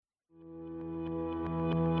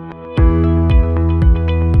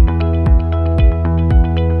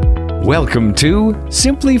Welcome to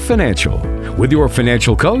Simply Financial with your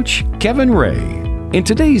financial coach, Kevin Ray. In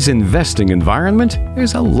today's investing environment,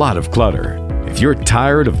 there's a lot of clutter. If you're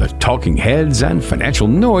tired of the talking heads and financial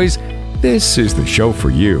noise, this is the show for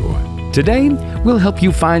you. Today, we'll help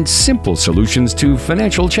you find simple solutions to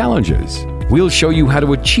financial challenges. We'll show you how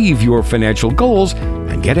to achieve your financial goals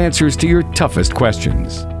and get answers to your toughest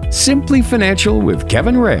questions. Simply Financial with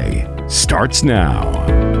Kevin Ray starts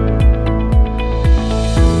now.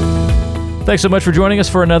 Thanks so much for joining us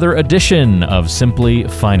for another edition of Simply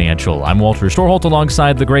Financial. I'm Walter Storholt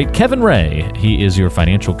alongside the great Kevin Ray. He is your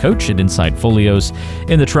financial coach at Insight Folios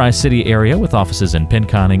in the Tri-City area with offices in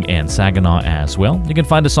Pinconning and Saginaw as well. You can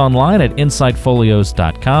find us online at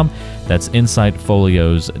insightfolios.com. That's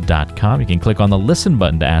insightfolios.com. You can click on the listen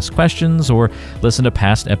button to ask questions or listen to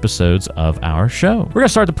past episodes of our show. We're going to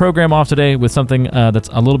start the program off today with something that's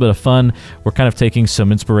a little bit of fun. We're kind of taking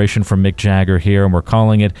some inspiration from Mick Jagger here, and we're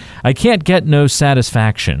calling it I Can't Get No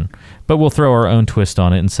Satisfaction, but we'll throw our own twist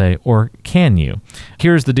on it and say, or can you?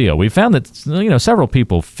 Here's the deal. We found that several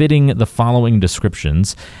people fitting the following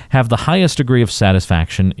descriptions have the highest degree of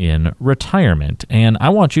satisfaction in retirement. And I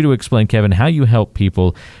want you to explain, Kevin, how you help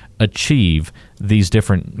people achieve these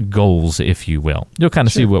different goals, if you will. You'll kind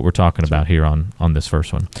of see what we're talking about here on this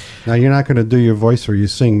first one. Now, you're not going to do your voice where you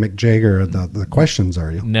sing Mick Jagger the questions,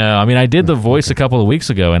 are you? No, I mean, I did the voice a couple of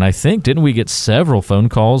weeks ago, and I think, didn't we get several phone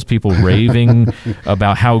calls, people raving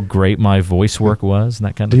about how great my voice work was and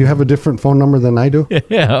that kind of thing? Do you have a different phone number than I do?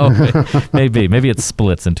 Yeah, maybe. Maybe it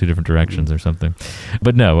splits in two different directions or something.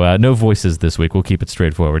 But no voices this week. We'll keep it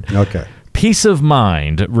straightforward. Okay. Peace of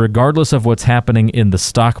mind, regardless of what's happening in the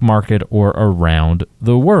stock market or around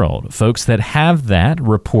the world. Folks that have that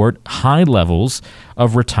report high levels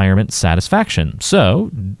of retirement satisfaction.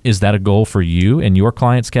 So, is that a goal for you and your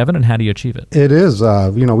clients, Kevin, and how do you achieve it? It is.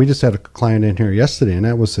 We just had a client in here yesterday, and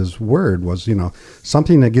that was his word, was,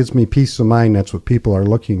 something that gives me peace of mind. That's what people are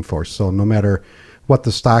looking for. So no matter what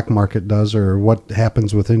the stock market does or what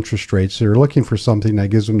happens with interest rates, they're looking for something that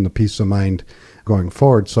gives them the peace of mind going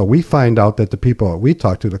forward. So we find out that the people that we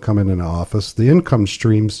talk to that come in the office, the income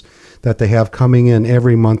streams that they have coming in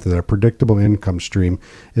every month, that a predictable income stream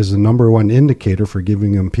is the number one indicator for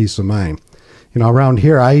giving them peace of mind. Around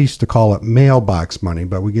here, I used to call it mailbox money,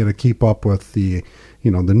 but we got to keep up with the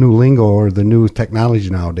new lingo or the new technology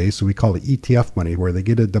nowadays. So we call it ETF money, where they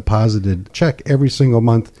get a deposited check every single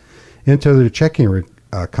month into their checking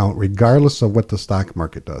account, regardless of what the stock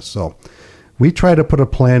market does. So we try to put a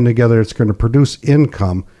plan together that's going to produce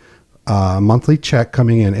income, a monthly check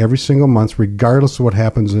coming in every single month, regardless of what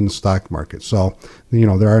happens in the stock market. So,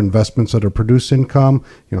 there are investments that are produce income,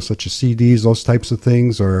 such as CDs, those types of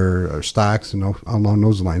things, or stocks, along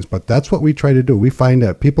those lines. But that's what we try to do. We find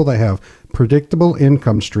that people that have predictable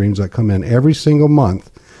income streams that come in every single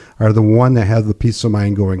month are the one that have the peace of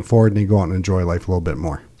mind going forward, and they go out and enjoy life a little bit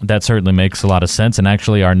more. That certainly makes a lot of sense. And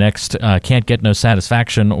actually, our next Can't Get No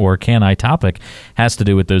Satisfaction or Can I topic has to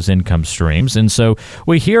do with those income streams. And so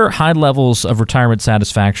we hear high levels of retirement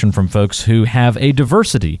satisfaction from folks who have a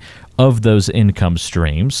diversity of those income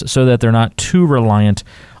streams so that they're not too reliant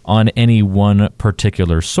on any one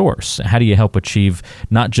particular source. How do you help achieve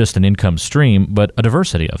not just an income stream, but a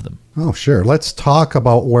diversity of them? Oh, sure. Let's talk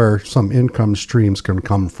about where some income streams can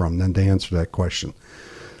come from, then, to answer that question.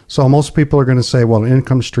 So most people are going to say, well, an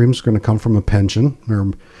income stream is going to come from a pension,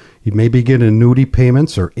 or you maybe get annuity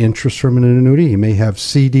payments or interest from an annuity. You may have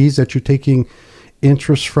CDs that you're taking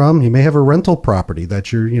interest from. You may have a rental property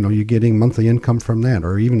that you're getting monthly income from that,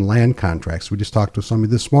 or even land contracts. We just talked to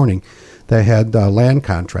somebody this morning that had land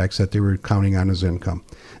contracts that they were counting on as income.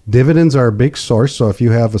 Dividends are a big source. So if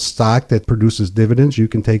you have a stock that produces dividends, you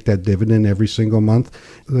can take that dividend every single month.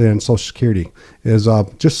 And Social Security is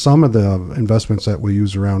just some of the investments that we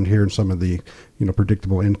use around here and some of the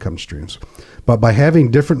predictable income streams. But by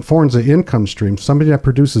having different forms of income streams, somebody that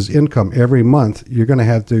produces income every month, you're going to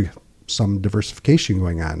have some diversification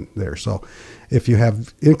going on there. So if you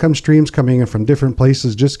have income streams coming in from different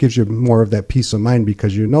places, just gives you more of that peace of mind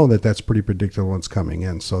because that's pretty predictable what's coming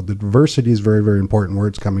in. So the diversity is very, very important where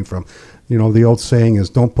it's coming from. The old saying is,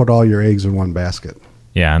 don't put all your eggs in one basket.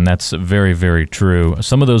 Yeah, and that's very, very true.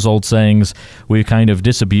 Some of those old sayings, we kind of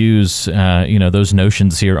disabuse, those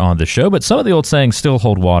notions here on the show, but some of the old sayings still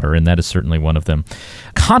hold water, and that is certainly one of them.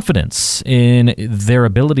 Confidence in their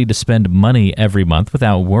ability to spend money every month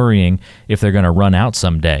without worrying if they're going to run out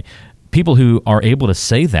someday. People who are able to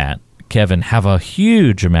say that Kevin, have a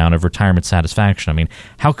huge amount of retirement satisfaction. I mean,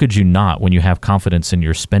 how could you not when you have confidence in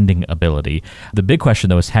your spending ability? The big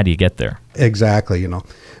question, though, is how do you get there? Exactly.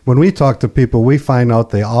 When we talk to people, we find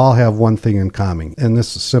out they all have one thing in common. And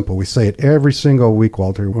this is simple. We say it every single week,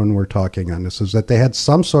 Walter, when we're talking on this, is that they had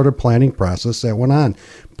some sort of planning process that went on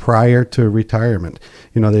prior to retirement.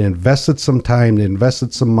 They invested some time, they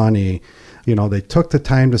invested some money. They took the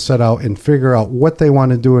time to set out and figure out what they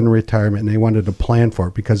want to do in retirement, and they wanted to plan for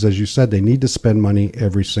it because, as you said, they need to spend money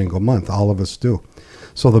every single month. All of us do.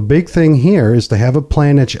 So the big thing here is to have a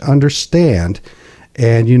plan that you understand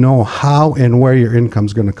and you know how and where your income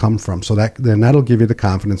is going to come from. So that'll give you the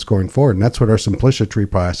confidence going forward. And that's what our Simplicity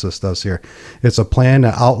process does here. It's a plan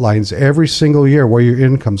that outlines every single year where your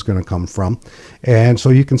income is going to come from. And so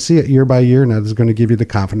you can see it year by year, and that is going to give you the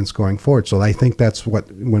confidence going forward. So I think that's what,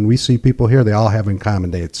 when we see people here, they all have in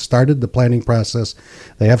common. They had started the planning process.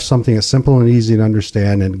 They have something that's simple and easy to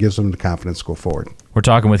understand and gives them the confidence to go forward. We're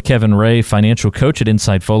talking with Kevin Ray, financial coach at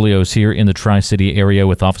Insight Folios here in the Tri-City area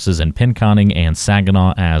with offices in Pinconning and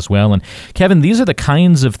Saginaw as well. And Kevin, these are the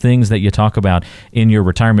kinds of things that you talk about in your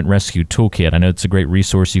Retirement Rescue Toolkit. I know it's a great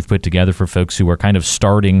resource you've put together for folks who are kind of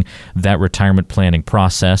starting that retirement planning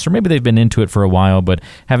process, or maybe they've been into it for a while but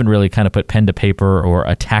haven't really kind of put pen to paper or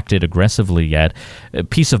attacked it aggressively yet.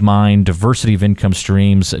 Peace of mind, diversity of income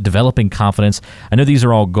streams, developing confidence. I know these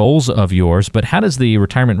are all goals of yours, but how does the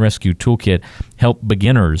Retirement Rescue Toolkit help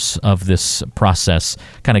beginners of this process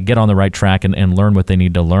kind of get on the right track and learn what they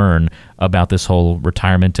need to learn about this whole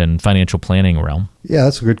retirement and financial planning realm? Yeah,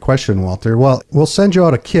 that's a good question, Walter. Well, we'll send you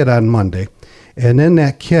out a kit on Monday. And in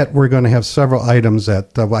that kit, we're going to have several items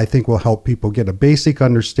that I think will help people get a basic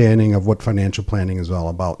understanding of what financial planning is all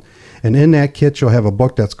about. And in that kit, you'll have a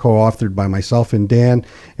book that's co-authored by myself and Dan,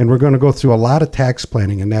 and we're going to go through a lot of tax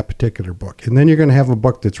planning in that particular book. And then you're going to have a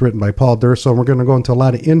book that's written by Paul Durso, and we're going to go into a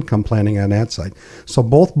lot of income planning on that side. So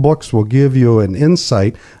both books will give you an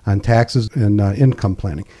insight on taxes and income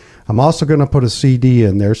planning. I'm also going to put a CD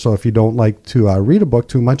in there, so if you don't like to read a book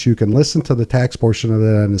too much, you can listen to the tax portion of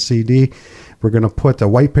that on the CD. We're going to put a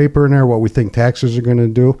white paper in there, what we think taxes are going to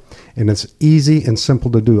do, and it's easy and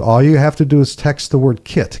simple to do. All you have to do is text the word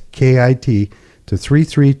KIT, K-I-T, to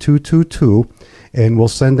 33222, and we'll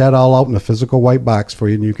send that all out in a physical white box for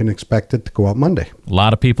you, and you can expect it to go out Monday. A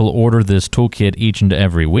lot of people order this toolkit each and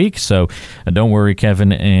every week, so don't worry,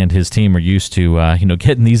 Kevin and his team are used to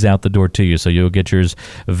getting these out the door to you, so you'll get yours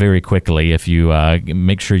very quickly if you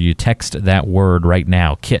make sure you text that word right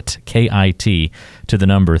now, KIT, K-I-T, to the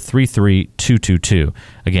number 33222.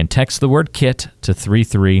 Again, text the word KIT to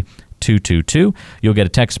 33222. You'll get a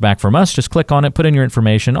text back from us. Just click on it, put in your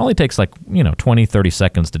information. Only takes 20, 30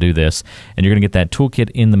 seconds to do this. And you're going to get that toolkit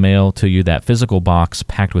in the mail to you, that physical box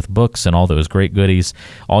packed with books and all those great goodies.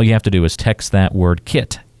 All you have to do is text that word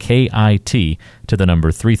KIT, K-I-T, to the number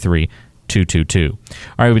 33222. All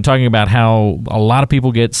right, we've been talking about how a lot of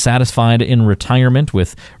people get satisfied in retirement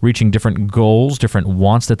with reaching different goals, different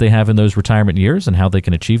wants that they have in those retirement years and how they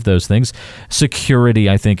can achieve those things. Security,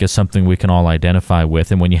 I think, is something we can all identify with.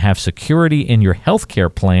 And when you have security in your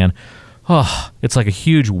healthcare plan, it's like a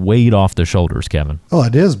huge weight off the shoulders, Kevin. Oh,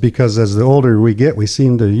 it is, because as the older we get, we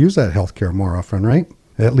seem to use that healthcare more often, right?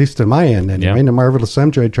 At least in my end, anyway. Yep. The Marvelous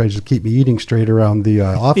MJ tries to keep me eating straight around the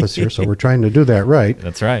office here, so we're trying to do that right.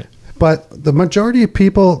 That's right. But the majority of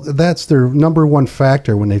people, that's their number one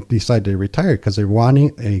factor when they decide to retire, because they're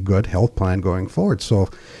wanting a good health plan going forward. So,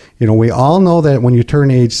 we all know that when you turn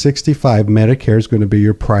age 65, Medicare is going to be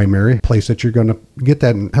your primary place that you're going to get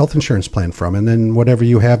that health insurance plan from. And then whatever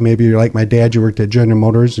you have, maybe you're like my dad, you worked at General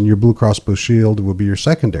Motors, and your Blue Cross Blue Shield will be your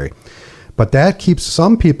secondary. But that keeps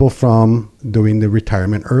some people from doing the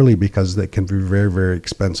retirement early because they can be very, very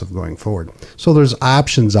expensive going forward. So there's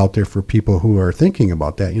options out there for people who are thinking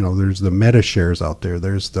about that. There's the MediShares out there.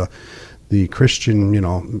 There's the Christian,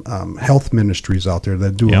 health ministries out there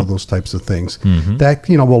that do all those types of things. Mm-hmm. That,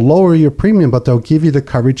 will lower your premium, but they'll give you the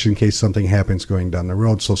coverage in case something happens going down the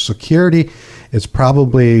road. So security is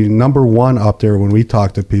probably number one up there when we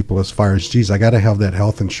talk to people as far as, geez, I got to have that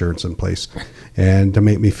health insurance in place and to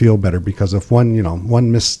make me feel better, because if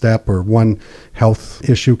one misstep or one health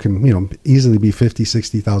issue can, easily be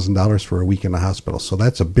 $50,000, $60,000 for a week in the hospital. So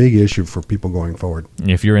that's a big issue for people going forward.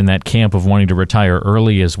 If you're in that camp of wanting to retire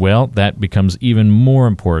early as well, that becomes even more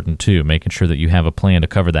important too, making sure that you have a plan to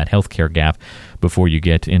cover that healthcare gap before you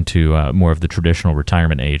get into more of the traditional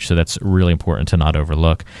retirement age. So that's really important to not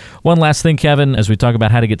overlook. One last thing, Kevin, as we talk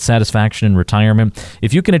about how to get satisfaction in retirement,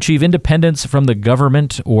 if you can achieve independence from the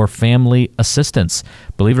government or family assistance.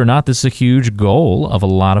 Believe it or not, this is a huge goal of a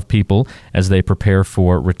lot of people as they prepare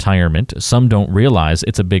for retirement. Some don't realize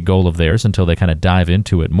it's a big goal of theirs until they kind of dive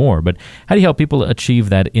into it more. But how do you help people achieve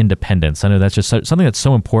that independence? I know that's just something that's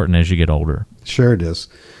so important as you get older. Sure it is.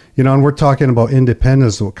 And we're talking about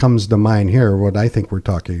independence. What comes to mind here, what I think we're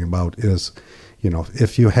talking about is,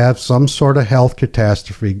 if you have some sort of health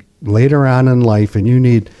catastrophe later on in life and you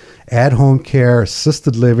need at-home care,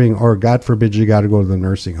 assisted living, or God forbid, you got to go to the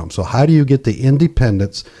nursing home. So how do you get the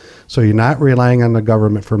independence so you're not relying on the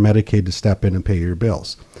government for Medicaid to step in and pay your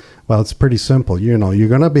bills? Well, it's pretty simple. You're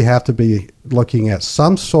going to have to be looking at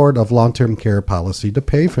some sort of long-term care policy to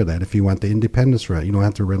pay for that if you want the independence route. You don't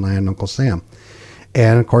have to rely on Uncle Sam.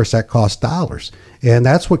 And, of course, that costs dollars. And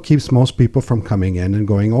that's what keeps most people from coming in and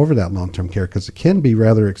going over that long-term care because it can be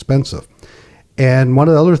rather expensive. And one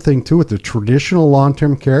other thing, too, with the traditional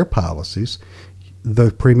long-term care policies,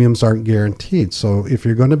 the premiums aren't guaranteed. So if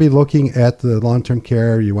you're going to be looking at the long-term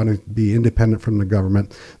care, you want to be independent from the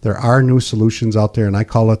government, there are new solutions out there, and I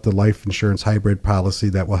call it the life insurance hybrid policy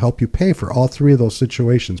that will help you pay for all three of those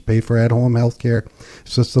situations, pay for at-home health care,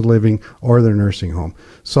 assisted living, or their nursing home.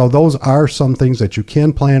 So those are some things that you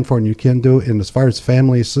can plan for and you can do. And as far as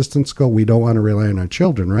family assistance go, we don't want to rely on our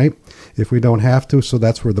children, right? If we don't have to, so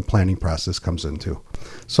that's where the planning process comes into.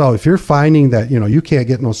 So if you're finding that, you can't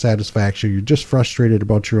get no satisfaction, you're just frustrated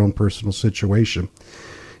about your own personal situation,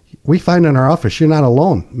 we find in our office, you're not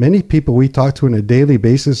alone. Many people we talk to on a daily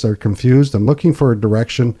basis are confused and looking for a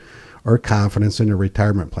direction or confidence in their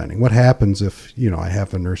retirement planning. What happens if, I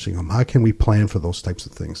have a nursing home? How can we plan for those types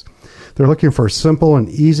of things? They're looking for a simple and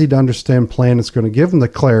easy to understand plan that's going to give them the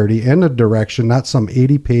clarity and the direction, not some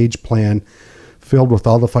 80-page plan filled with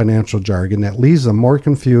all the financial jargon that leaves them more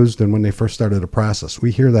confused than when they first started the process.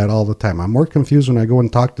 We hear that all the time. I'm more confused when I go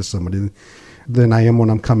and talk to somebody than I am when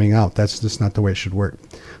I'm coming out. That's just not the way it should work.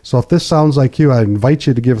 So if this sounds like you, I invite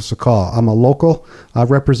you to give us a call. I'm a local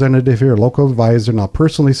representative here, a local advisor, and I'll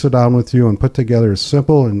personally sit down with you and put together a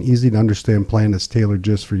simple and easy to understand plan that's tailored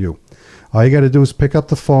just for you. All you got to do is pick up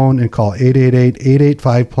the phone and call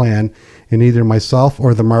 888-885-PLAN, and either myself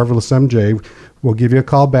or the Marvelous MJ will give you a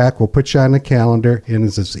call back. We'll put you on the calendar, and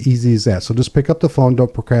it's as easy as that. So just pick up the phone,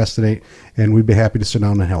 don't procrastinate, and we'd be happy to sit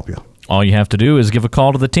down and help you. All you have to do is give a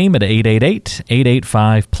call to the team at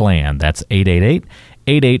 888-885-PLAN. That's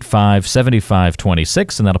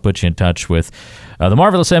 888-885-7526, and that'll put you in touch with the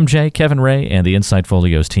Marvelous MJ, Kevin Ray, and the Insight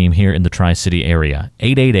Folios team here in the Tri-City area.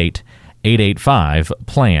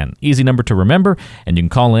 888-885-PLAN. Easy number to remember, and you can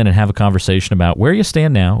call in and have a conversation about where you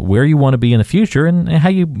stand now, where you want to be in the future, and how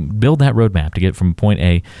you build that roadmap to get from point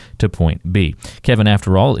A to point B. Kevin,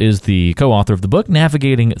 after all, is the co-author of the book,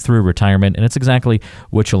 Navigating Through Retirement, and it's exactly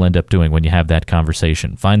what you'll end up doing when you have that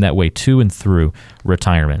conversation. Find that way to and through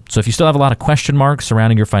retirement. So if you still have a lot of question marks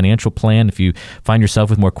surrounding your financial plan, if you find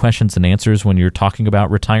yourself with more questions than answers when you're talking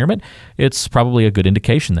about retirement, it's probably a good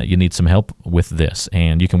indication that you need some help with this.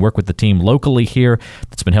 And you can work with the team locally here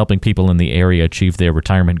that's been helping people in the area achieve their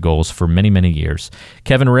retirement goals for many, many years.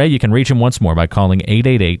 Kevin Ray, you can reach him once more by calling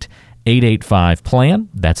 888-885-PLAN.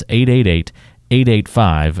 That's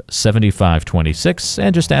 888-885-7526,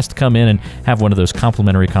 and just ask to come in and have one of those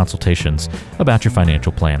complimentary consultations about your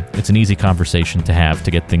financial plan. It's an easy conversation to have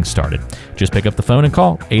to get things started. Just pick up the phone and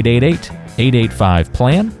call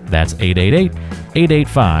 888-885-PLAN. That's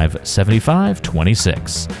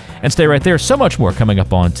 888-885-7526. And stay right there. So much more coming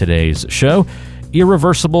up on today's show.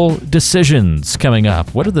 Irreversible decisions coming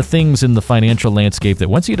up. What are the things in the financial landscape that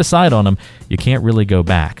once you decide on them, you can't really go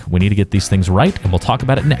back? We need to get these things right, and we'll talk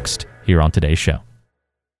about it next here on today's show.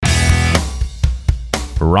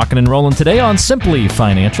 Rocking and rolling today on Simply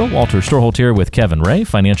Financial. Walter Storholt here with Kevin Ray,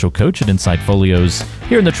 financial coach at Insight Folios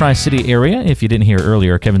here in the Tri-City area. If you didn't hear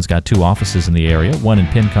earlier, Kevin's got 2 offices in the area, one in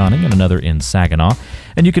Pinconning and another in Saginaw.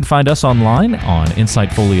 And you can find us online on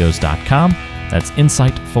insightfolios.com. That's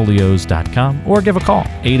insightfolios.com, or give a call.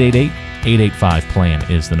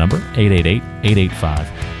 888-885-PLAN is the number,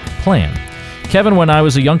 888-885-PLAN. Kevin, when I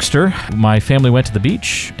was a youngster, my family went to the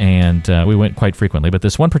beach, and we went quite frequently. But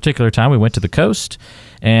this one particular time, we went to the coast,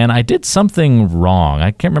 and I did something wrong.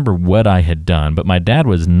 I can't remember what I had done, but my dad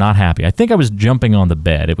was not happy. I think I was jumping on the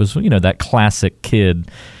bed. It was, that classic kid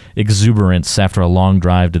exuberance after a long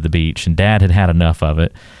drive to the beach, and Dad had had enough of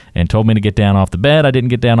it and told me to get down off the bed. I didn't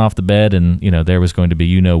get down off the bed, and there was going to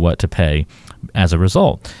be what to pay as a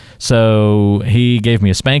result. So he gave me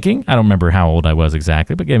a spanking. I don't remember how old I was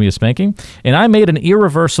exactly, but gave me a spanking, and I made an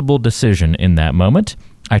irreversible decision in that moment.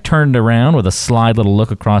 I turned around with a sly little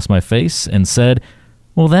look across my face and said,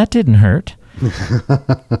 "Well, that didn't hurt."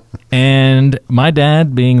 And my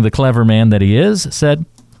dad, being the clever man that he is, said,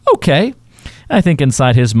 "Okay." I think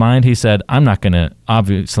inside his mind, he said, "I'm not going to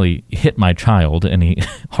obviously hit my child any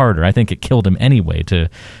harder." I think it killed him anyway to,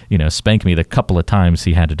 spank me the couple of times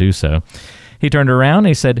he had to do so. He turned around and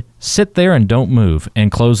he said, "Sit there and don't move,"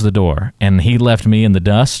 and closed the door. And he left me in the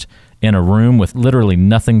dust in a room with literally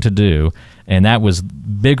nothing to do. And that was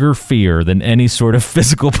bigger fear than any sort of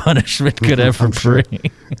physical punishment could ever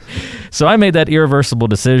bring. So I made that irreversible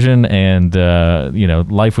decision, and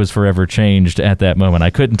life was forever changed at that moment. I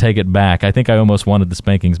couldn't take it back. I think I almost wanted the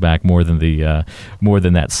spankings back more than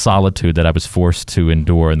that solitude that I was forced to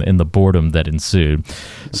endure and the boredom that ensued.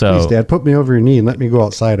 So, please, Dad, put me over your knee and let me go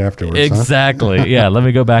outside afterwards. Exactly. Huh? Yeah, let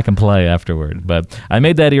me go back and play afterward. But I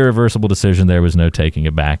made that irreversible decision. There was no taking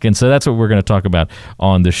it back. And so that's what we're going to talk about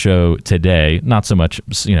on the show today. Not so much,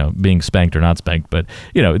 being spanked or not spanked, but,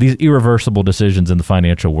 these irreversible decisions in the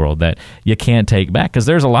financial world that you can't take back. Because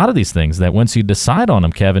there's a lot of these things that once you decide on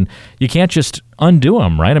them, Kevin, you can't just undo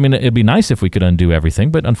them, right? I mean, it'd be nice if we could undo everything,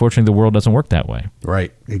 but unfortunately the world doesn't work that way.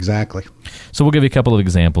 Right, exactly. So we'll give you a couple of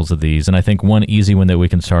examples of these. And I think one easy one that we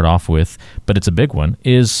can start off with, but it's a big one,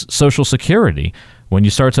 is Social Security. When you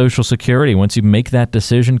start Social Security, once you make that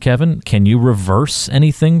decision, Kevin, can you reverse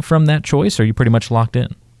anything from that choice, or are you pretty much locked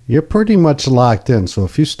in? You're pretty much locked in. So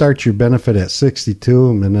if you start your benefit at 62,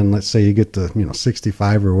 and then let's say you get to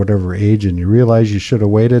 65 or whatever age, and you realize you should have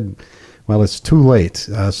waited, well, it's too late.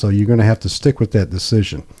 So you're going to have to stick with that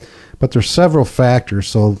decision. But there's several factors.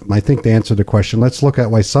 So I think to answer the question, let's look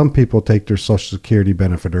at why some people take their Social Security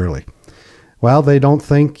benefit early. Well, they don't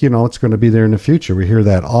think, it's going to be there in the future. We hear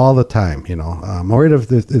that all the time, I'm worried if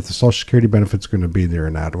the Social Security benefit's going to be there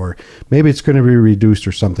or not, or maybe it's going to be reduced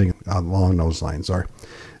or something along those lines. Or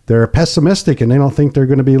they're pessimistic and they don't think they're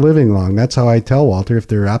going to be living long. That's how I tell Walter if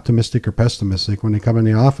they're optimistic or pessimistic when they come in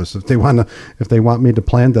the office. If they want me to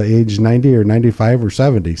plan to age 90 or 95 or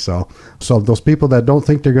 70. So those people that don't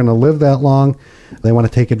think they're going to live that long, they want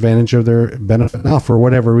to take advantage of their benefit now for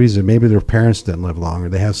whatever reason. Maybe their parents didn't live long, or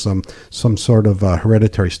they have some sort of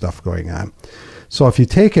hereditary stuff going on. So if you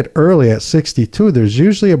take it early at 62, there's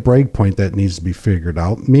usually a break point that needs to be figured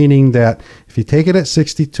out, meaning that if you take it at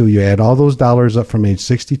 62, you add all those dollars up from age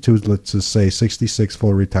 62, let's just say 66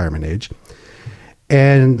 full retirement age,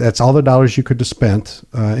 and that's all the dollars you could have spent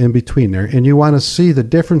in between there. And you want to see the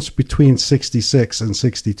difference between 66 and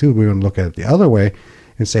 62. We want to look at it the other way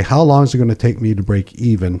and say, how long is it going to take me to break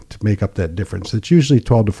even to make up that difference? It's usually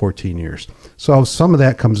 12 to 14 years. So some of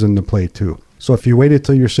that comes into play too. So if you waited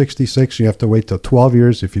till you're 66, you have to wait till 12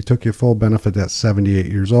 years. If you took your full benefit at 78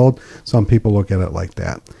 years old, some people look at it like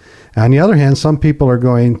that. On the other hand, some people are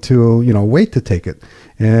going to, wait to take it.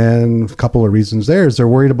 And a couple of reasons there is they're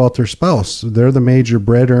worried about their spouse. They're the major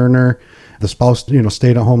bread earner. The spouse,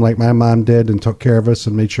 stayed at home like my mom did and took care of us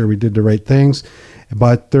and made sure we did the right things.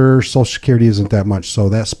 But their Social Security isn't that much. So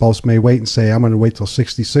that spouse may wait and say, I'm going to wait till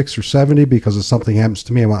 66 or 70 because if something happens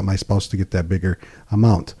to me, I want my spouse to get that bigger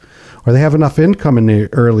amount. Or they have enough income in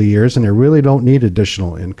the early years and they really don't need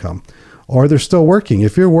additional income. Or they're still working.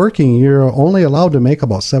 If you're working, you're only allowed to make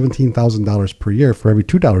about $17,000 per year. For every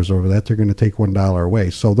 $2 over that, they're going to take $1 away.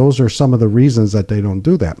 So those are some of the reasons that they don't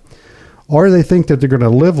do that. Or they think that they're going to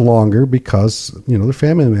live longer because, their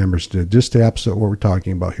family members did, just the opposite of what we're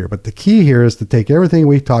talking about here. But the key here is to take everything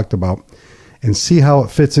we talked about and see how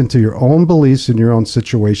it fits into your own beliefs and your own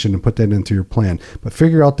situation and put that into your plan. But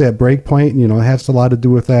figure out that break point, it has a lot to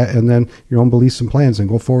do with that, and then your own beliefs and plans, and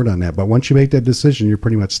go forward on that. But once you make that decision, you're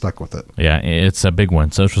pretty much stuck with it. Yeah, it's a big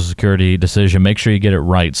one. Social Security decision, make sure you get it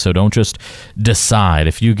right. So don't just decide.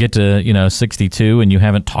 If you get to 62 and you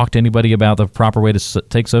haven't talked to anybody about the proper way to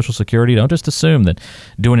take Social Security, don't just assume that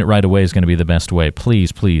doing it right away is going to be the best way.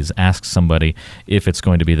 Please ask somebody if it's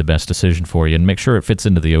going to be the best decision for you, and make sure it fits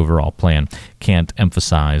into the overall plan. Can't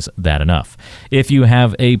emphasize that enough. If you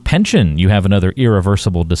have a pension, you have another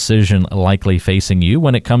irreversible decision likely facing you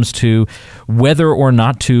when it comes to whether or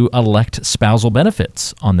not to elect spousal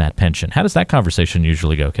benefits on that pension. How does that conversation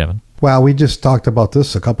usually go, Kevin? Well, we just talked about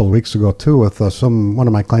this a couple of weeks ago, too, with one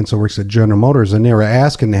of my clients that works at General Motors, and they were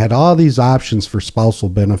asking, they had all these options for spousal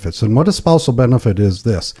benefits. And what a spousal benefit is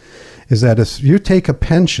that if you take a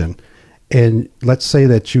pension, and let's say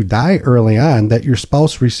that you die early on, that your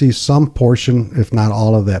spouse receives some portion, if not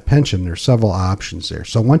all of that pension. There's several options there.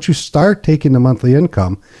 So once you start taking the monthly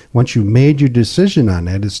income, once you made your decision on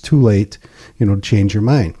that, it's too late, to change your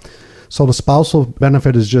mind. So the spousal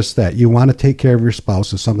benefit is just that. You want to take care of your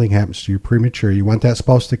spouse if something happens to you premature. You want that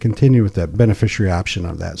spouse to continue with that beneficiary option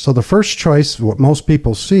of that. So the first choice, what most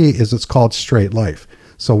people see, is it's called straight life.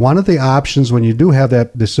 So one of the options when you do have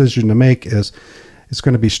that decision to make is it's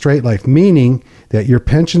going to be straight life, meaning that your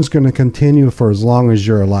pension's going to continue for as long as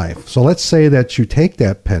you're alive. So let's say that you take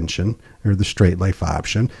that pension or the straight life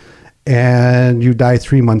option and you die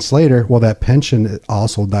 3 months later. Well, that pension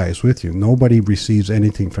also dies with you. Nobody receives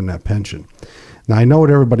anything from that pension. Now, I know what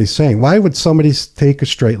everybody's saying. Why would somebody take a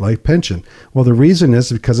straight life pension? Well, the reason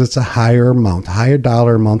is because it's a higher amount, higher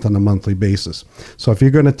dollar amount on a monthly basis. So if you're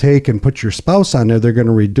going to take and put your spouse on there, they're going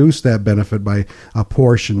to reduce that benefit by a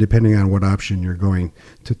portion depending on what option you're going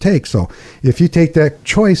to take. So if you take that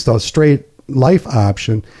choice, the straight life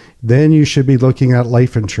option, then you should be looking at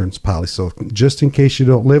life insurance policy. So just in case you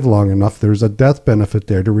don't live long enough, there's a death benefit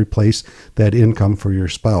there to replace that income for your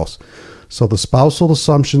spouse. So the spousal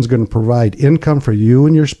assumption is going to provide income for you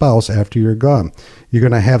and your spouse after you're gone. You're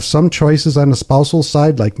going to have some choices on the spousal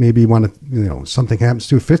side, like maybe you want to, something happens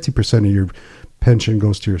to 50% of your pension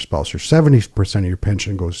goes to your spouse, or 70% of your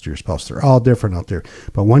pension goes to your spouse. They're all different out there.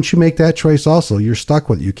 But once you make that choice also, you're stuck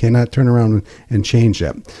with it. You cannot turn around and change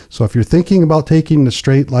that. So if you're thinking about taking the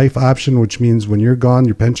straight life option, which means when you're gone,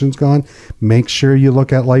 your pension's gone, make sure you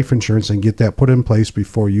look at life insurance and get that put in place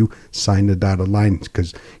before you sign the dotted line,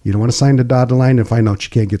 because you don't want to sign the dotted line and find out you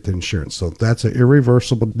can't get the insurance. So that's an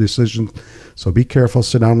irreversible decision. So be careful.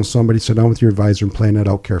 Sit down with somebody, sit down with your advisor and plan that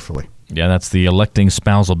out carefully. Yeah, that's the electing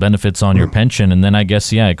spousal benefits on your pension. And then I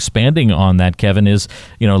guess, expanding on that, Kevin, is,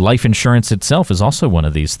 life insurance itself is also one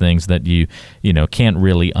of these things that you can't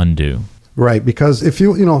really undo. Right, because if a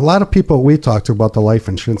lot of people we talk to about the life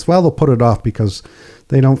insurance, well, they'll put it off because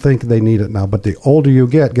they don't think they need it now. But the older you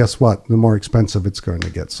get, guess what? The more expensive it's going to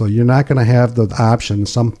get. So you're not going to have the option in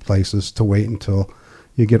some places to wait until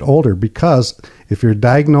you get older, because if you're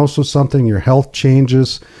diagnosed with something, your health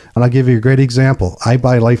changes. And I'll give you a great example. I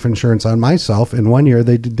buy life insurance on myself, and 1 year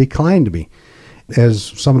they declined me. As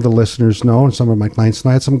some of the listeners know, and some of my clients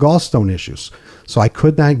know, I had some gallstone issues. So I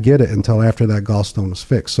could not get it until after that gallstone was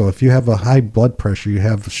fixed. So if you have a high blood pressure, you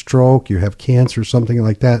have a stroke, you have cancer, something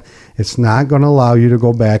like that, it's not going to allow you to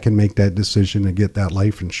go back and make that decision to get that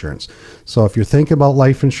life insurance. So if you're thinking about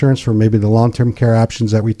life insurance for maybe the long-term care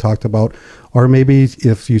options that we talked about, or maybe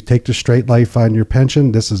if you take the straight life on your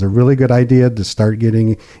pension, this is a really good idea to start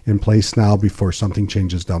getting in place now before something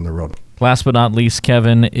changes down the road. Last but not least,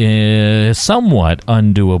 Kevin, is somewhat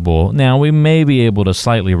undoable. Now, we may be able to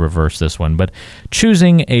slightly reverse this one, but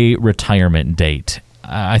choosing a retirement date.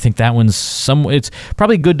 I think that one's it's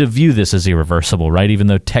probably good to view this as irreversible, right? Even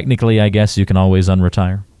though technically, I guess, you can always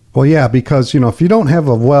unretire. Well, yeah, because, if you don't have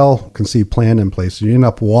a well-conceived plan in place, you end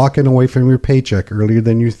up walking away from your paycheck earlier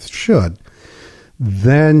than you should,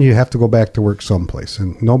 then you have to go back to work someplace.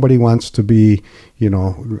 And nobody wants to be,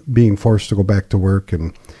 being forced to go back to work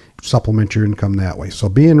and supplement your income that way. So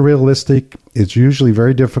being realistic, it's usually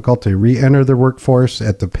very difficult to re-enter the workforce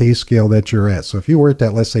at the pay scale that you're at. So if you worked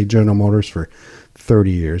at, let's say, General Motors for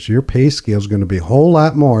 30 years, your pay scale is going to be a whole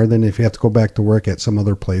lot more than if you have to go back to work at some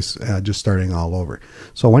other place, just starting all over.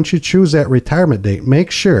 So once you choose that retirement date,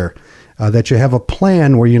 make sure that you have a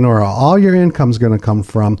plan where you know where all your income is going to come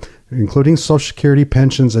from, including Social Security,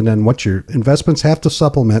 pensions, and then what your investments have to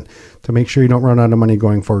supplement to make sure you don't run out of money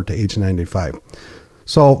going forward to age 95.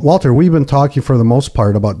 So, Walter, we've been talking for the most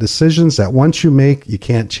part about decisions that once you make, you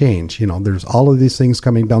can't change. There's all of these things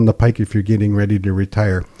coming down the pike if you're getting ready to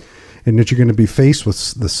retire, and that you're going to be faced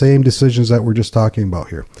with the same decisions that we're just talking about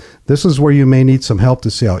here. This is where you may need some help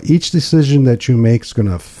to see how each decision that you make is going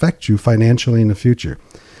to affect you financially in the future.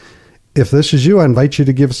 If this is you, I invite you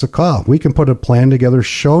to give us a call. We can put a plan together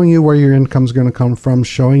showing you where your income is going to come from,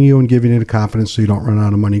 showing you and giving you the confidence so you don't run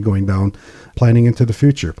out of money going down, planning into the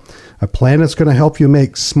future. A plan that's going to help you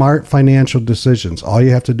make smart financial decisions. All you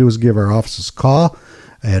have to do is give our office a call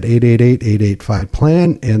at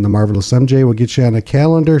 888-885-PLAN, and the Marvelous MJ will get you on a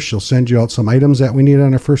calendar. She'll send you out some items that we need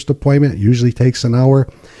on our first appointment. It usually takes an hour.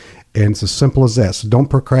 And it's as simple as that. So don't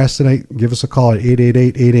procrastinate. Give us a call at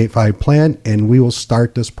 888-885-PLAN, and we will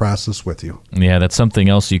start this process with you. Yeah, that's something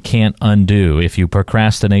else you can't undo. If you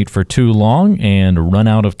procrastinate for too long and run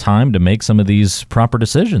out of time to make some of these proper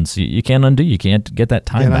decisions, you can't undo. You can't get that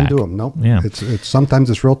time back. Can't undo them, no. Yeah. It's sometimes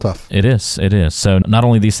it's real tough. It is. So not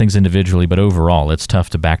only these things individually, but overall, it's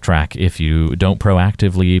tough to backtrack if you don't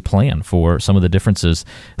proactively plan for some of the differences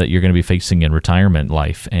that you're going to be facing in retirement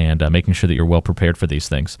life, and making sure that you're well prepared for these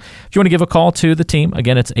things. If you want to give a call to the team,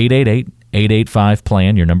 again, it's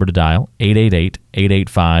 888-885-PLAN, your number to dial, 888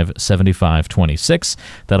 888-885-7526.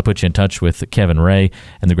 That'll put you in touch with Kevin Ray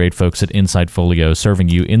and the great folks at Insight Folio serving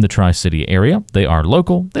you in the Tri-City area. They are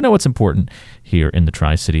local. They know what's important here in the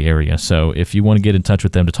Tri-City area. So if you want to get in touch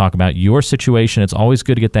with them to talk about your situation, it's always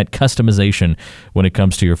good to get that customization when it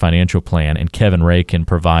comes to your financial plan, and Kevin Ray can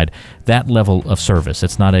provide that level of service.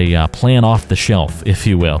 It's not a plan off the shelf, if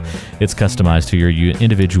you will. It's customized to your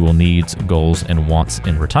individual needs, goals, and wants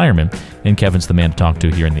in retirement, and Kevin's the man to talk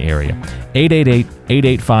to here in the area.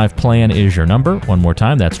 888-885-PLAN is your number. One more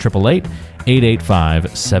time, that's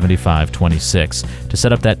 888-885-7526 to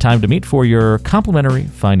set up that time to meet for your complimentary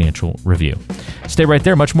financial review. Stay right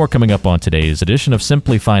there. Much more coming up on today's edition of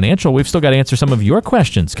Simply Financial. We've still got to answer some of your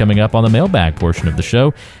questions coming up on the mailbag portion of the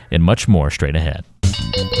show, and much more straight ahead.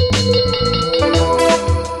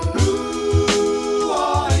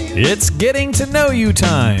 It's getting to know you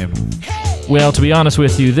time. Well, to be honest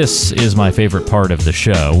with you, this is my favorite part of the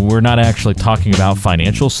show. We're not actually talking about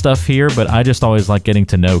financial stuff here, but I just always like getting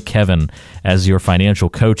to know Kevin as your financial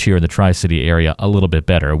coach here in the Tri-City area a little bit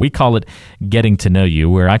better. We call it Getting to Know You,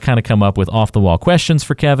 where I kind of come up with off-the-wall questions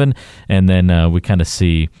for Kevin, and then we kind of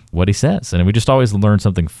see what he says. And we just always learn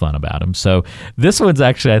something fun about him. So this one's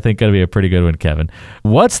actually, I think, going to be a pretty good one, Kevin.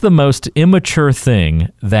 What's the most immature thing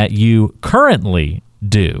that you currently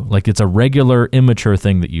do? Like it's a regular immature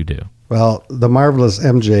thing that you do. Well, the marvelous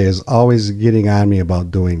MJ is always getting on me about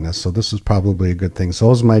doing this, so this is probably a good thing.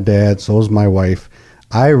 So is my dad, so is my wife.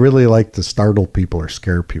 I really like to startle people or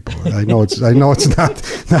scare people. I know it's not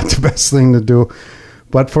the best thing to do.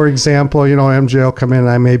 But for example, MJ will come in and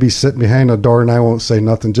I may be sitting behind a door and I won't say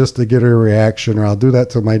nothing just to get a reaction, or I'll do that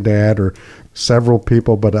to my dad or several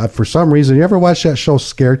people. But for some reason, you ever watch that show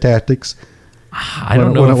Scare Tactics? I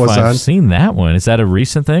don't know if I've seen that one. Is that a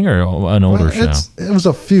recent thing or an older show? It was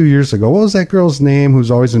a few years ago. What was that girl's name who's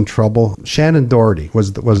always in trouble? Shannon Doherty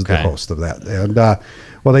was the host of that. And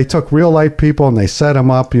they took real life people and they set them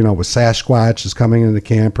up, with Sasquatch is coming in the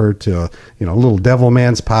camper to, little devil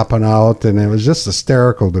man's popping out. And it was just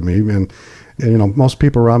hysterical to me. And most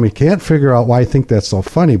people around me can't figure out why I think that's so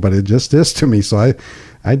funny, but it just is to me. So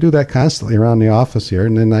I do that constantly around the office here.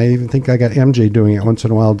 And then I even think I got MJ doing it once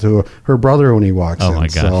in a while to her brother when he walks in. Oh, my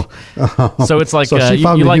gosh. So it's like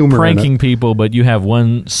you like pranking people, but you have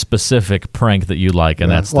one specific prank that you like,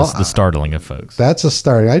 and that's the startling of folks. That's a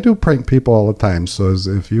start. I do prank people all the time. So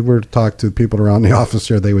if you were to talk to people around the office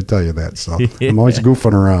here, they would tell you that. So I'm always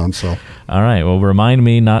goofing around. So all right. Well, remind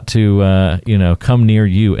me not to, come near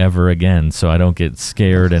you ever again so I don't get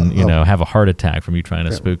scared and, have a heart attack from you trying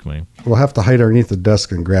to spook me. We'll have to hide underneath the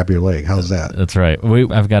desk and grab your leg. How's that? That's right.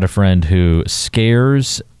 I've got a friend who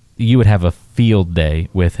scares. You would have a field day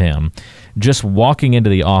with him. Just walking into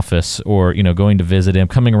the office or, going to visit him,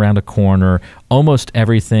 coming around a corner, almost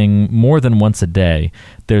everything, more than once a day,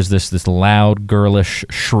 there's this loud, girlish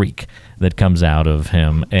shriek that comes out of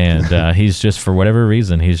him. And he's just, for whatever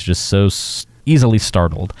reason, he's just so easily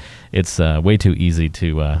startled. It's way too easy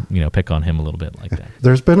to pick on him a little bit like that.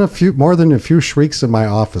 There's been more than a few shrieks in my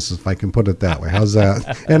office, if I can put it that way. How's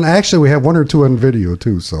that? And actually, we have one or two on video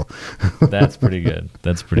too. So that's pretty good.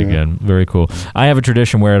 That's pretty good. Very cool. I have a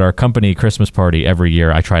tradition where at our company Christmas party every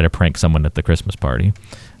year, I try to prank someone at the Christmas party,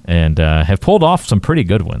 and have pulled off some pretty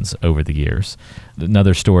good ones over the years.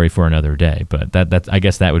 Another story for another day. But that I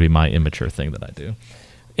guess that would be my immature thing that I do.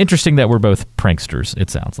 Interesting that we're both pranksters, it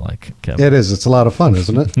sounds like, Kevin. It is. It's a lot of fun,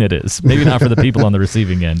 isn't it? It is. Maybe not for the people on the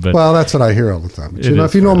receiving end, but well, that's what I hear all the time. But,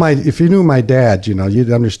 if you knew my dad, you'd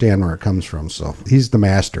understand where it comes from. So he's the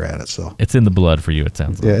master at it. So it's in the blood for you, it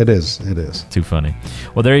sounds like. Yeah, it is. It is. Too funny.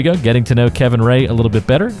 Well, there you go. Getting to know Kevin Ray a little bit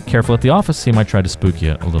better. Careful at the office. He might try to spook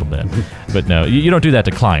you a little bit. But no, you don't do that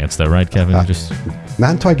to clients, though, right, Kevin?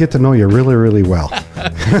 Not until I get to know you really, really well.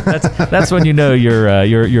 That's when you know you're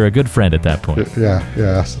a good friend at that point. Yeah.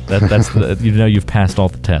 That's you've passed all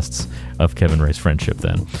the tests of Kevin Ray's friendship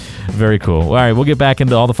then. Very cool. All right, we'll get back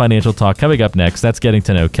into all the financial talk coming up next. That's Getting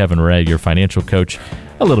to Know Kevin Ray, your financial coach,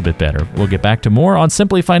 a little bit better. We'll get back to more on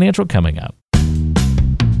Simply Financial coming up.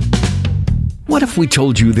 What if we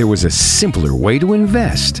told you there was a simpler way to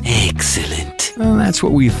invest? Excellent. Well, that's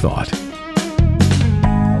what we thought.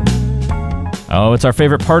 Oh, it's our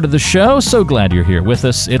favorite part of the show. So glad you're here with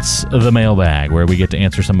us. It's the mailbag, where we get to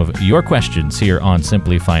answer some of your questions here on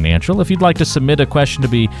Simply Financial. If you'd like to submit a question to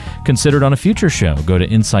be considered on a future show, go to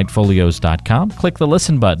insightfolios.com, click the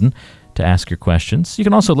listen button to ask your questions. You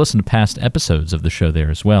can also listen to past episodes of the show there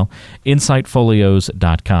as well.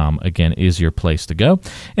 Insightfolios.com, again, is your place to go.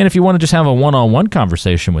 And if you want to just have a one-on-one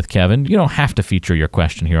conversation with Kevin, you don't have to feature your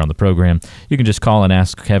question here on the program. You can just call and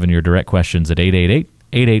ask Kevin your direct questions at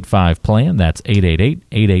 888-885-PLAN. That's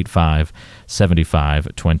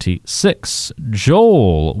 888-885-7526.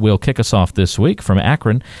 Joel will kick us off this week from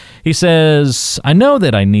Akron. He says, I know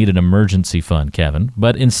that I need an emergency fund, Kevin,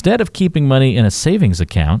 but instead of keeping money in a savings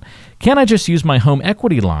account, can I just use my home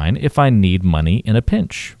equity line if I need money in a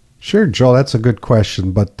pinch? Sure, Joel, that's a good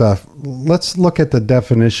question, but let's look at the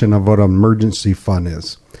definition of what an emergency fund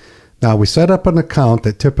is. Now, we set up an account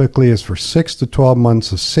that typically is for 6 to 12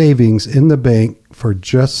 months of savings in the bank for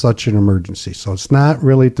just such an emergency. So it's not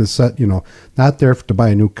really to set, not there to buy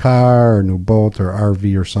a new car or a new boat or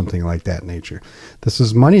RV or something like that nature. This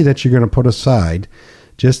is money that you're going to put aside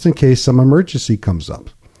just in case some emergency comes up.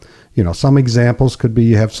 Some examples could be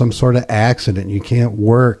you have some sort of accident, you can't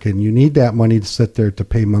work, and you need that money to sit there to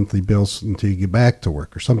pay monthly bills until you get back to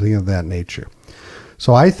work or something of that nature.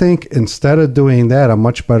 So I think instead of doing that, a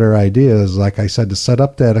much better idea is, like I said, to set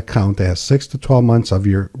up that account that has 6 to 12 months of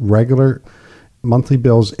your regular monthly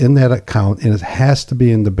bills in that account, and it has to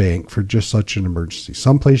be in the bank for just such an emergency.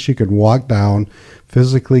 Someplace you can walk down,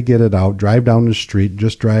 physically get it out, drive down the street,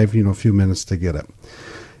 just drive, a few minutes to get it.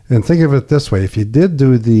 And think of it this way. If you did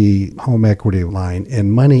do the home equity line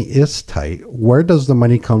and money is tight, where does the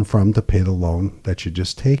money come from to pay the loan that you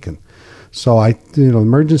just taken? So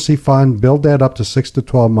emergency fund, build that up to 6 to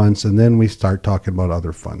 12 months, and then we start talking about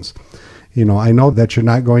other funds. I know that you're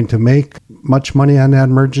not going to make much money on that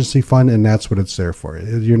emergency fund, and that's what it's there for.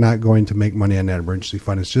 You're not going to make money on that emergency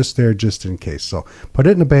fund. It's just there just in case. So put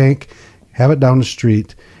it in the bank, have it down the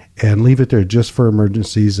street, and leave it there just for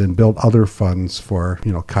emergencies, and build other funds for,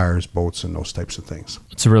 cars, boats, and those types of things.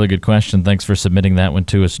 It's a really good question. Thanks for submitting that one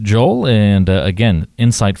to us, Joel. And again,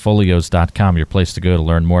 insightfolios.com, your place to go to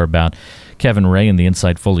learn more about Kevin Ray and the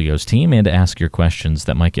Insight Folios team and to ask your questions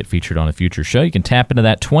that might get featured on a future show. You can tap into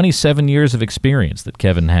that 27 years of experience that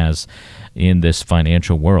Kevin has in this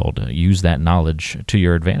financial world. Use that knowledge to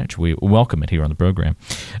your advantage. We welcome it here on the program.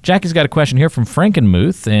 Jackie's got a question here from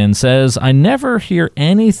Frankenmuth and says, I never hear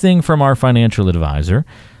anything from our financial advisor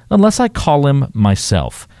unless I call him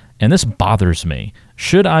myself, and this bothers me.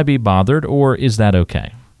 Should I be bothered, or is that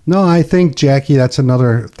okay? No, I think, Jackie, that's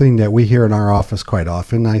another thing that we hear in our office quite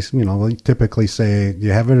often. We typically say, you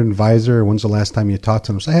have an advisor, when's the last time you talked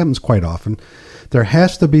to them? So that happens quite often. There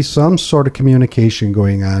has to be some sort of communication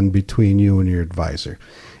going on between you and your advisor.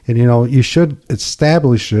 And, you should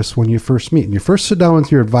establish this when you first meet. When you first sit down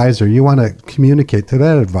with your advisor, you want to communicate to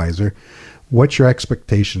that advisor what your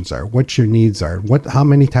expectations are, what your needs are, how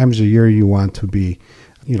many times a year you want to be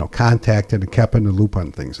contacted and kept in the loop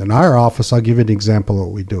on things. In our office, I'll give you an example of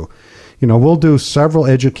what we do. We'll do several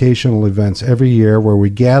educational events every year where we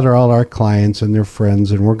gather all our clients and their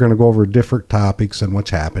friends, and we're going to go over different topics and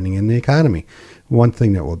what's happening in the economy. One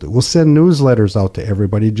thing that we'll do, we'll send newsletters out to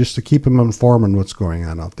everybody just to keep them informed on what's going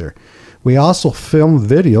on out there. We also film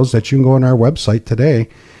videos that you can go on our website today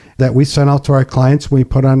that we send out to our clients. We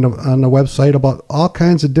put on the website about all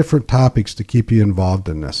kinds of different topics to keep you involved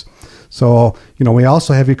in this. So, we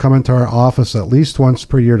also have you come into our office at least once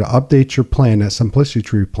per year to update your plan, that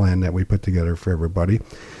Simplicity plan that we put together for everybody,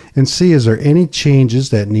 and see, is there any changes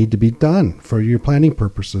that need to be done for your planning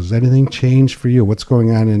purposes? Anything change for you? What's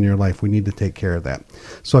going on in your life? We need to take care of that.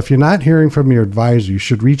 So if you're not hearing from your advisor, you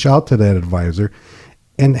should reach out to that advisor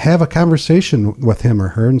and have a conversation with him or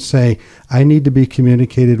her and say, I need to be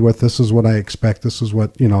communicated with. This is what I expect. This is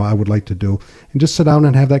what, I would like to do. And just sit down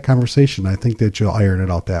and have that conversation. I think that you'll iron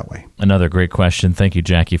it out that way. Another great question. Thank you,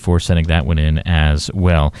 Jackie, for sending that one in as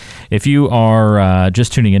well. If you are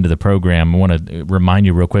just tuning into the program, I want to remind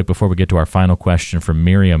you real quick before we get to our final question from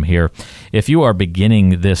Miriam here. If you are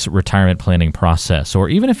beginning this retirement planning process, or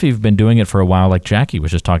even if you've been doing it for a while, like Jackie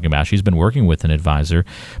was just talking about, she's been working with an advisor,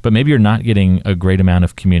 but maybe you're not getting a great amount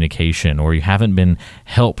of communication, or you haven't been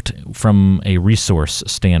helped from a resource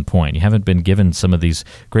standpoint. You haven't been given some of these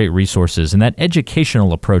great resources. And that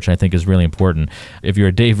educational approach, I think, is really important. If you're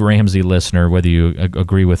a Dave Ramsey listener, whether you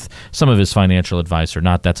agree with some of his financial advice or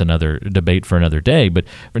not, that's another debate for another day. But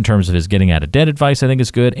in terms of his getting out of debt advice, I think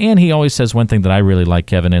is good. And he always says one thing that I really like,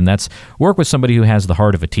 Kevin, and that's work with somebody who has the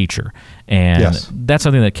heart of a teacher. And yes, that's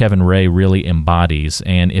something that Kevin Ray really embodies.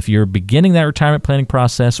 And if you're beginning that retirement planning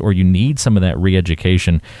process, or you need some of that re-education,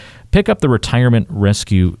 pick up the Retirement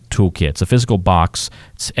Rescue Toolkit. It's a physical box.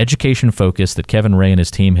 It's education-focused that Kevin Ray and his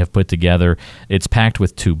team have put together. It's packed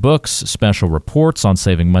with 2 books, special reports on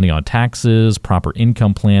saving money on taxes, proper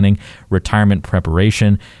income planning, retirement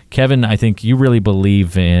preparation. Kevin, I think you really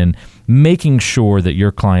believe in making sure that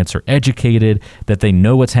your clients are educated, that they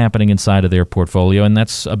know what's happening inside of their portfolio, and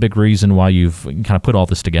that's a big reason why you've kind of put all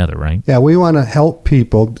this together, right? Yeah, we want to help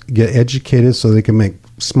people get educated so they can make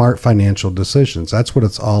smart financial decisions. That's what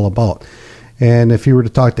it's all about. And if you were to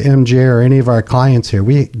talk to MJ or any of our clients here,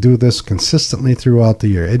 we do this consistently throughout the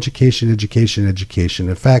year. Education, education, education.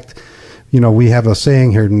 In fact, we have a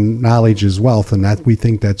saying here, knowledge is wealth, and that we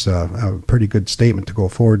think that's a pretty good statement to go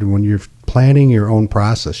forward. And when you're planning your own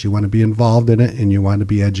process, you want to be involved in it and you want to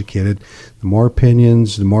be educated. The more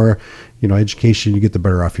opinions, the more education you get, the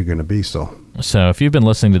better off you're going to be. So if you've been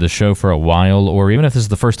listening to the show for a while, or even if this is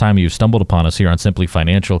the first time you've stumbled upon us here on Simply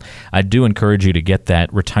Financial, I do encourage you to get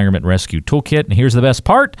that Retirement Rescue Toolkit. And here's the best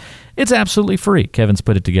part. It's absolutely free. Kevin's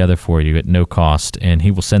put it together for you at no cost, and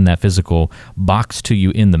he will send that physical box to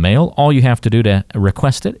you in the mail. All you have to do to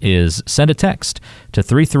request it is send a text to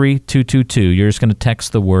 33222. You're just going to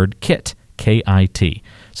text the word KIT, K-I-T.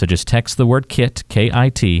 So just text the word KIT,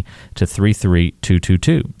 K-I-T, to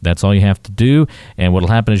 33222. That's all you have to do. And what will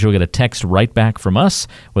happen is you'll get a text right back from us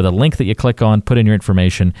with a link that you click on, put in your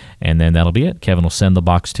information, and then that'll be it. Kevin will send the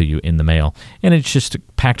box to you in the mail. And it's just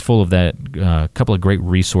packed full of that couple of great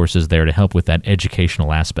resources there to help with that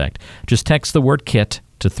educational aspect. Just text the word KIT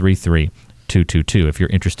to 33222 if you're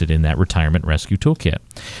interested in that Retirement Rescue Toolkit.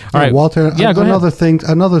 All right, Walter, go another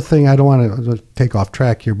ahead. thing I don't want to take off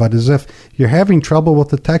track here, but is if you're having trouble with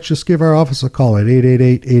the text, just give our office a call at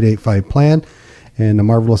 888-885-PLAN, and the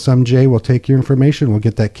Marvelous MJ will take your information. We'll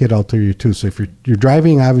get that kit out to you too. So if you're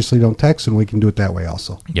driving, obviously don't text, and we can do it that way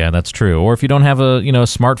also. Yeah, that's true. Or if you don't have a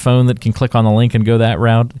smartphone that can click on the link and go that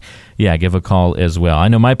route, yeah, give a call as well. I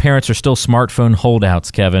know my parents are still smartphone holdouts,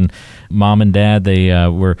 Kevin. Mom and Dad, they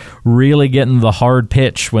were really getting the hard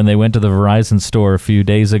pitch when they went to the Verizon store a few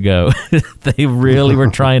days ago. They really were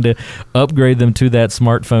trying to upgrade them to that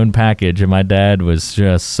smartphone package, and my dad was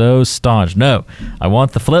just so staunch. No, I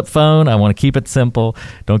want the flip phone. I want to keep it simple.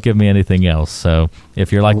 Don't give me anything else. So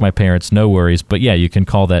if you're like my parents, no worries. But yeah, you can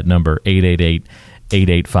call that number,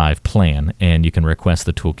 888-885-PLAN, and you can request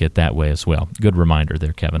the toolkit that way as well. Good reminder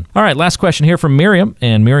there, Kevin. All right, last question here from Miriam,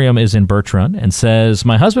 and Miriam is in Birch Run and says,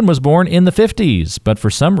 my husband was born in the 50s, but for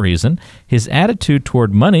some reason, his attitude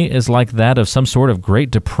toward money is like that of some sort of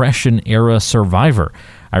Great Depression-era survivor.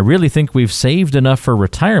 I really think we've saved enough for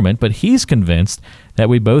retirement, but he's convinced that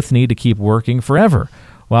we both need to keep working forever,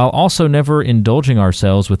 while also never indulging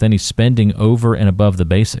ourselves with any spending over and above the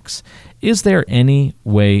basics. Is there any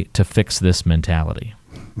way to fix this mentality?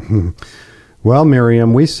 Well,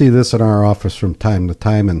 Miriam, we see this in our office from time to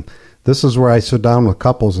time, and this is where I sit down with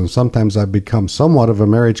couples, and sometimes I've become somewhat of a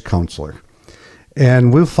marriage counselor.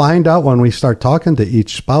 And we'll find out when we start talking to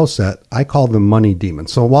each spouse that I call them money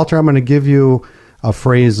demons. So, Walter, I'm going to give you a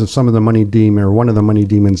phrase of some of the money demon, or one of the money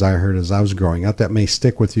demons I heard as I was growing up that may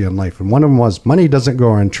stick with you in life. And one of them was, money doesn't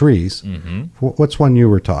grow on trees. Mm-hmm. What's one you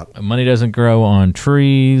were taught? Money doesn't grow on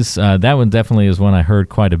trees. That one definitely is one I heard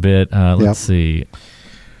quite a bit. Let's see.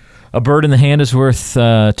 A bird in the hand is worth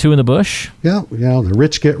two in the bush. Yeah, the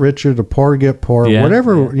rich get richer, the poor get poorer. Yeah.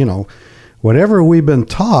 Whatever we've been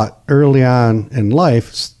taught early on in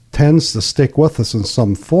life tends to stick with us in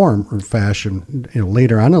some form or fashion,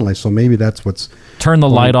 later on in life. So maybe that's what's... Turn the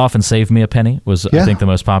light off and save me a penny was, I think, the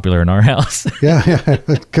most popular in our house. Yeah.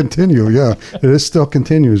 Continue. Yeah. It still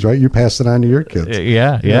continues, right? You pass it on to your kids.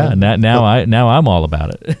 Yeah. Now I'm all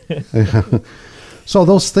about it. So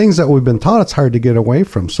those things that we've been taught, it's hard to get away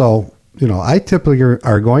from. So, I typically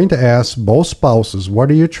are going to ask both spouses,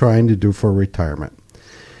 what are you trying to do for retirement?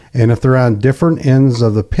 And if they're on different ends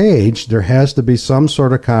of the page, there has to be some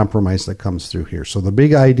sort of compromise that comes through here. So the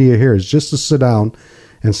big idea here is just to sit down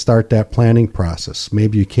and start that planning process.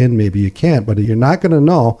 Maybe you can, maybe you can't, but you're not going to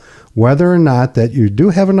know whether or not that you do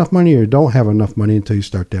have enough money or don't have enough money until you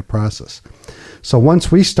start that process. So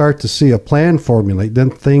once we start to see a plan formulate, then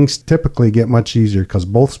things typically get much easier because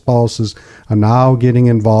both spouses are now getting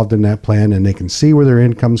involved in that plan, and they can see where their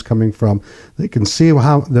income's coming from. They can see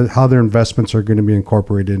how their investments are going to be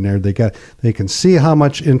incorporated in there. They can see how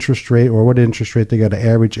much interest rate or what interest rate they got to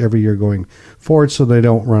average every year going forward so they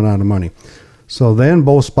don't run out of money. So then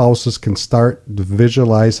both spouses can start to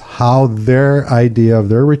visualize how their idea of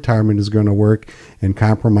their retirement is going to work, and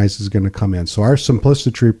compromise is going to come in. So our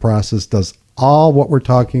simplicity process does all what we're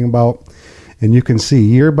talking about, and you can see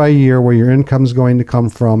year by year where your income is going to come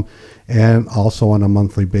from, and also on a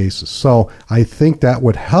monthly basis. So I think that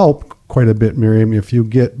would help quite a bit, Miriam, if you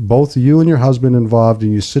get both you and your husband involved,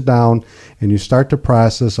 and you sit down and you start the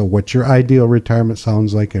process of what your ideal retirement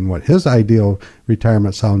sounds like and what his ideal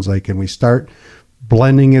retirement sounds like, and we start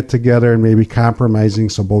blending it together and maybe compromising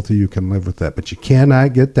so both of you can live with that. But you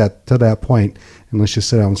cannot get that to that point unless you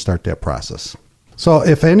sit down and start that process. So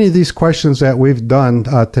if any of these questions that we've done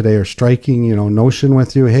today are striking, notion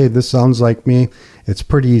with you, hey, this sounds like me, it's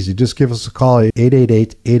pretty easy. Just give us a call at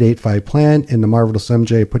 888-885-PLAN, and the Marvelous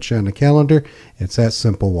MJ puts you on the calendar. It's that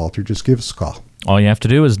simple, Walter. Just give us a call. All you have to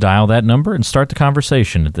do is dial that number and start the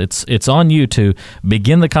conversation. It's on you to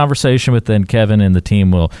begin the conversation, but then Kevin and the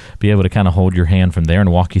team will be able to kind of hold your hand from there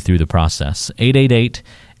and walk you through the process.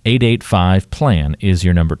 888-885-PLAN is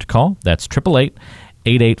your number to call. That's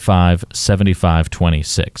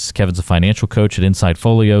 888-885-7526. Kevin's a financial coach at Insight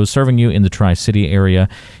Folios, serving you in the Tri-City area.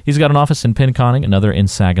 He's got an office in Pinconning, another in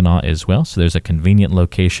Saginaw as well, so there's a convenient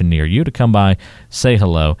location near you to come by, say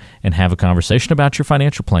hello, and have a conversation about your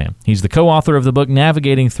financial plan. He's the co-author of the book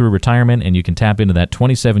Navigating Through Retirement, and you can tap into that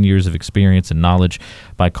 27 years of experience and knowledge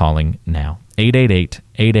by calling now.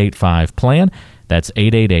 888-885-PLAN. That's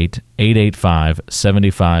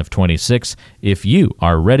 888-885-7526. If you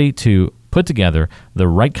are ready to put together the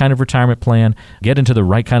right kind of retirement plan, get into the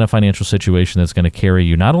right kind of financial situation that's going to carry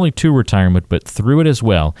you not only to retirement, but through it as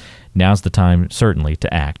well, now's the time, certainly,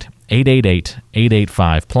 to act.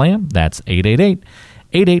 888-885-PLAN. That's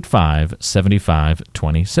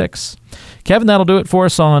 888-885-7526. Kevin, that'll do it for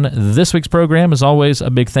us on this week's program. As always, a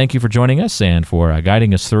big thank you for joining us and for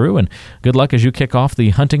guiding us through, and good luck as you kick off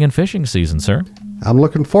the hunting and fishing season, sir. I'm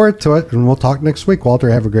looking forward to it, and we'll talk next week. Walter,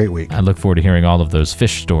 have a great week. I look forward to hearing all of those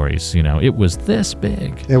fish stories. It was this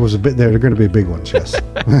big. It was a bit. They're going to be big ones, yes.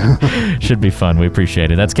 Should be fun. We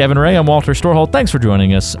appreciate it. That's Kevin Ray. I'm Walter Storholt. Thanks for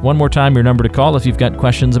joining us. One more time, your number to call if you've got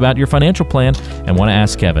questions about your financial plan and want to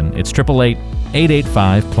ask Kevin. It's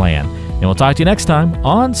 888-885-PLAN. And we'll talk to you next time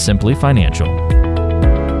on Simply Financial.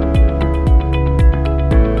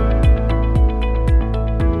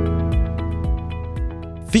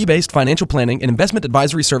 Fee-based financial planning and investment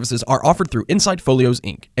advisory services are offered through Insight Folios,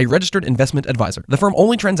 Inc., a registered investment advisor. The firm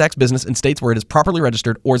only transacts business in states where it is properly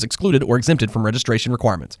registered or is excluded or exempted from registration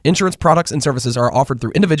requirements. Insurance products and services are offered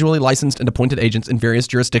through individually licensed and appointed agents in various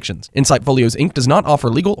jurisdictions. Insight Folios, Inc. does not offer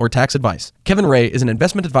legal or tax advice. Kevin Ray is an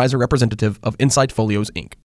investment advisor representative of Insight Folios, Inc.